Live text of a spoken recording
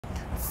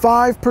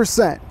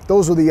5%.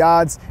 Those were the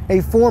odds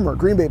a former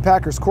Green Bay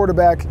Packers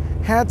quarterback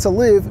had to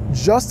live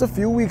just a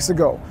few weeks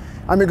ago.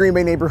 I'm your Green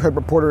Bay neighborhood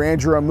reporter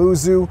Andrew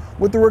Amuzu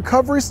with the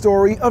recovery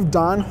story of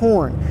Don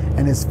Horn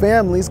and his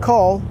family's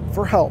call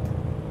for help.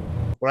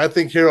 When I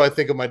think hero, I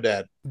think of my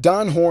dad.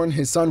 Don Horn,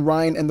 his son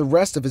Ryan, and the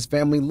rest of his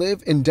family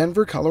live in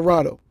Denver,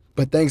 Colorado.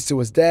 But thanks to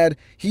his dad,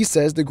 he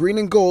says the green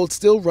and gold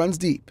still runs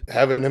deep.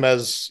 Having him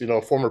as,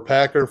 former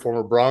Packer,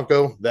 former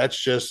Bronco, that's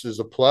just is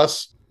a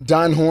plus.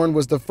 Don Horn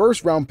was the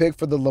first-round pick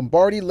for the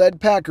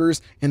Lombardi-led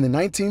Packers in the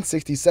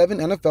 1967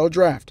 NFL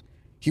Draft.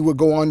 He would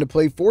go on to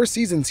play 4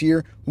 seasons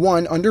here,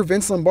 one under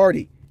Vince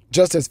Lombardi.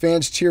 Just as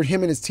fans cheered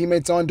him and his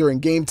teammates on during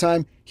game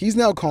time, he's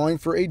now calling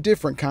for a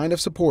different kind of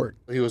support.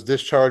 He was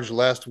discharged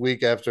last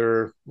week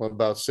after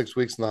about 6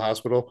 weeks in the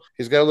hospital.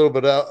 He's got a little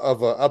bit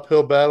of an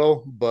uphill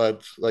battle,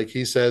 but like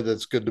he said,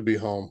 it's good to be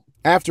home.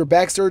 After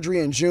back surgery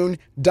in June,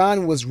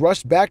 Don was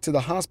rushed back to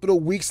the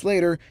hospital weeks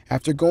later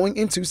after going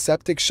into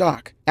septic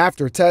shock.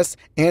 After tests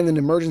and an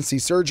emergency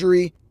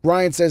surgery,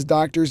 Ryan says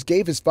doctors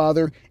gave his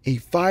father a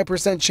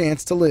 5%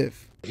 chance to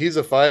live. He's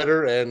a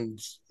fighter, and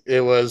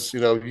it was,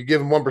 you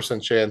give him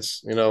 1%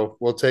 chance,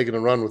 we'll take it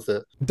and run with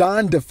it.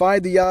 Don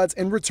defied the odds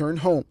and returned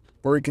home,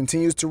 where he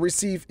continues to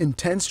receive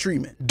intense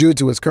treatment. Due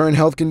to his current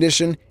health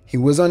condition, he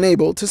was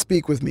unable to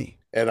speak with me.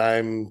 And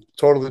I'm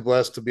totally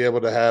blessed to be able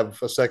to have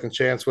a second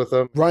chance with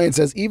him. Ryan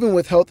says even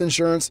with health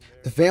insurance,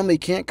 the family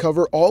can't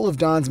cover all of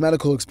Don's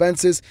medical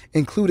expenses,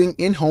 including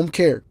in-home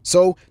care.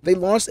 So they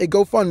launched a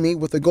GoFundMe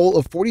with a goal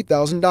of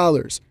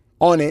 $40,000.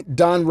 On it,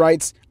 Don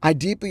writes, "I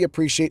deeply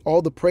appreciate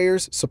all the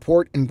prayers,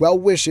 support, and well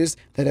wishes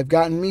that have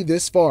gotten me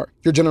this far.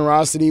 Your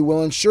generosity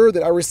will ensure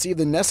that I receive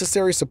the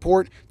necessary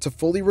support to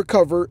fully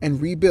recover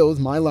and rebuild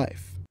my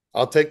life."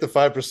 I'll take the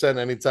 5%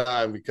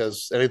 anytime,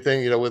 because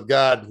anything, with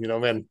God,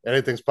 man,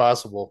 anything's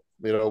possible.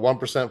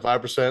 1%,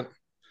 5%,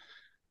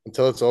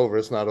 until it's over,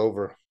 it's not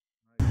over.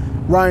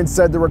 Ryan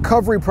said the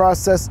recovery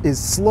process is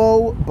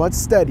slow but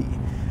steady.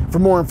 For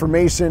more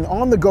information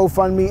on the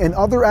GoFundMe and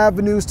other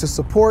avenues to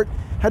support,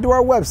 head to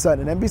our website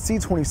at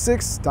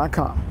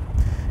NBC26.com.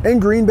 In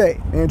Green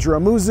Bay, Andrew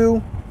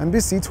Amuzu,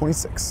 NBC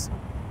 26.